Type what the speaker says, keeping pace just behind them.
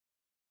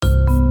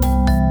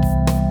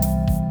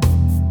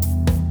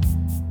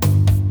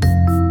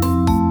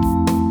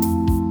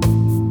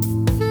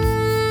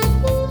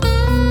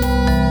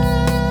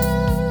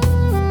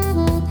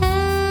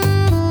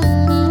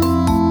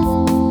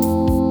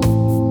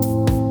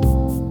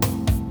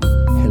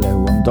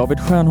I'm David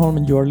Stjernholm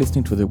and you are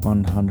listening to the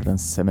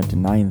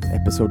 179th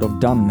episode of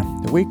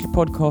Done, the weekly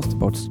podcast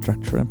about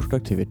structure and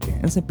productivity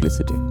and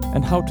simplicity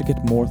and how to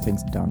get more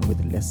things done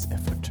with less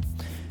effort.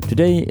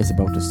 Today is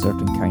about a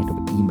certain kind of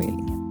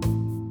emailing.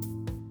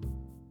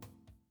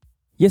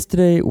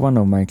 Yesterday, one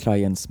of my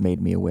clients made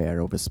me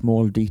aware of a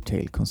small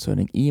detail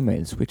concerning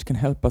emails which can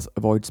help us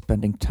avoid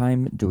spending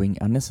time doing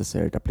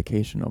unnecessary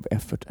duplication of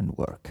effort and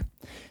work.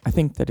 I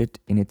think that it,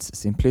 in its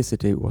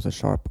simplicity, was a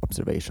sharp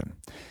observation.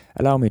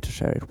 Allow me to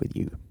share it with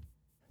you.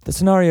 The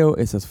scenario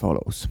is as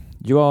follows.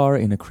 You are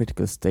in a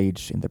critical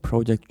stage in the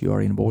project you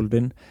are involved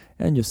in,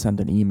 and you send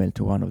an email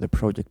to one of the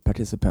project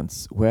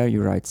participants where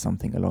you write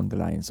something along the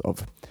lines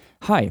of,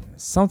 "Hi,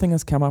 something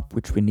has come up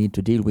which we need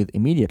to deal with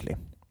immediately,"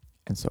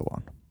 and so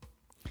on.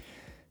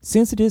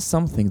 Since it is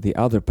something the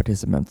other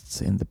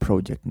participants in the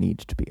project need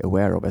to be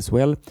aware of as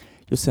well,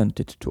 you sent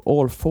it to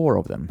all four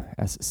of them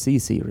as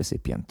CC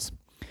recipients,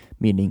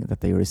 meaning that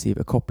they receive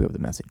a copy of the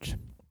message.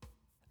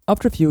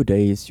 After a few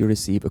days, you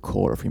receive a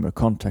call from your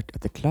contact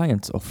at the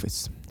client's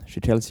office. She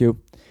tells you,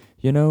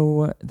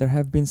 there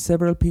have been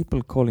several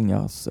people calling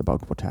us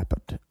about what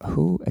happened.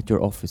 Who at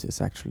your office is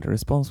actually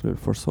responsible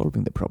for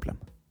solving the problem?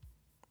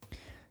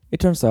 It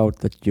turns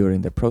out that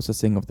during the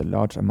processing of the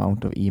large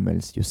amount of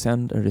emails you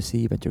send and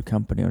receive at your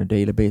company on a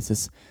daily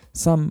basis,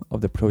 some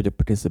of the project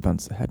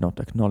participants had not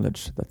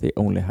acknowledged that they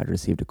only had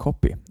received a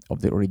copy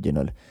of the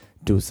original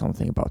 "Do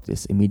something about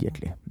this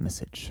immediately"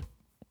 message.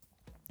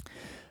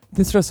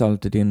 This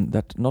resulted in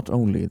that not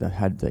only that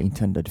had the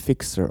intended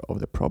fixer of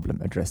the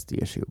problem addressed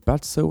the issue,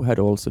 but so had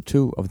also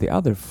two of the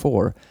other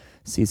four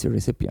CC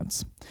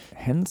recipients.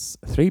 Hence,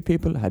 3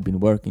 people had been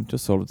working to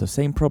solve the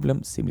same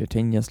problem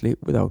simultaneously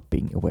without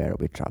being aware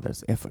of each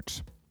other's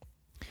efforts.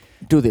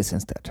 Do this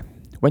instead.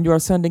 When you are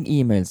sending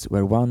emails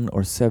where one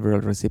or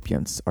several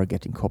recipients are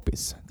getting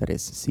copies, that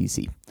is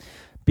CC,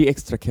 be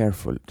extra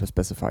careful to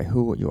specify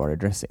who you are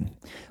addressing,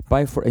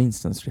 by for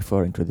instance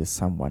referring to this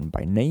someone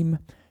by name,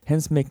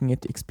 hence making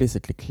it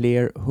explicitly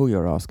clear who you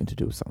are asking to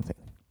do something.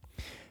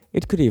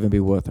 It could even be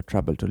worth the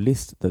trouble to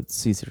list the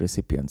CC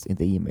recipients in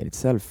the email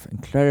itself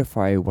and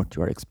clarify what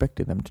you are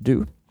expecting them to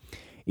do,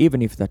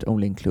 even if that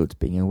only includes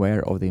being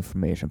aware of the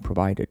information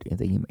provided in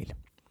the email.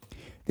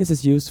 This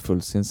is useful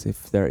since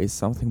if there is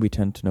something we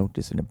tend to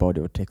notice in a body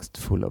of text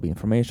full of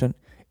information,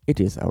 it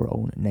is our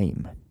own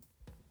name.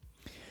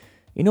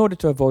 In order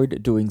to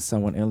avoid doing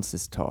someone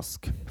else's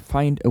task,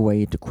 find a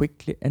way to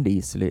quickly and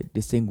easily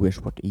distinguish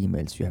what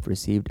emails you have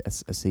received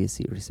as a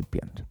CC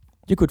recipient.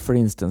 You could, for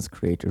instance,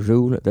 create a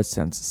rule that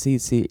sends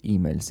CC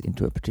emails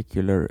into a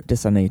particular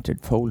designated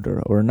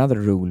folder, or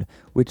another rule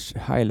which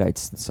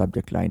highlights the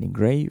subject line in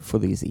gray for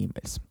these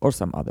emails, or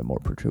some other more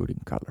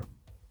protruding color.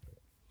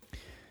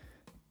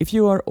 If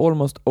you are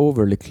almost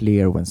overly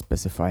clear when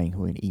specifying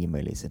who an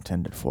email is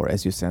intended for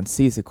as you send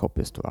CC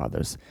copies to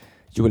others,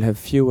 you will have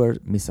fewer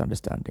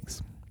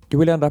misunderstandings. You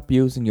will end up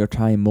using your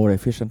time more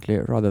efficiently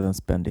rather than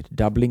spend it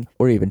doubling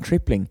or even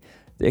tripling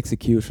the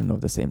execution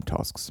of the same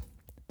tasks.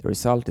 The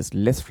result is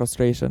less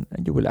frustration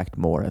and you will act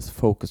more as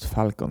focused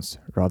falcons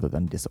rather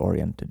than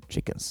disoriented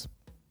chickens.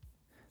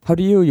 How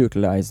do you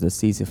utilize the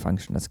CC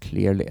function as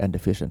clearly and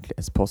efficiently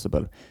as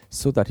possible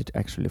so that it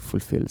actually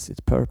fulfills its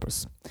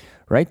purpose?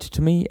 Write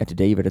to me at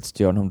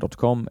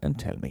david@stjernholm.com and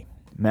tell me.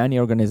 Many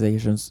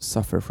organizations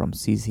suffer from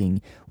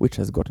CCing, which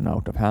has gotten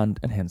out of hand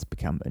and hence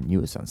become a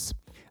nuisance.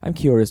 I'm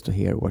curious to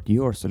hear what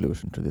your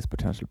solution to this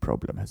potential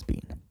problem has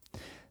been.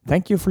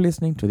 Thank you for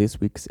listening to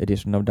this week's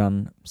edition of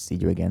Done. See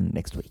you again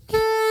next week.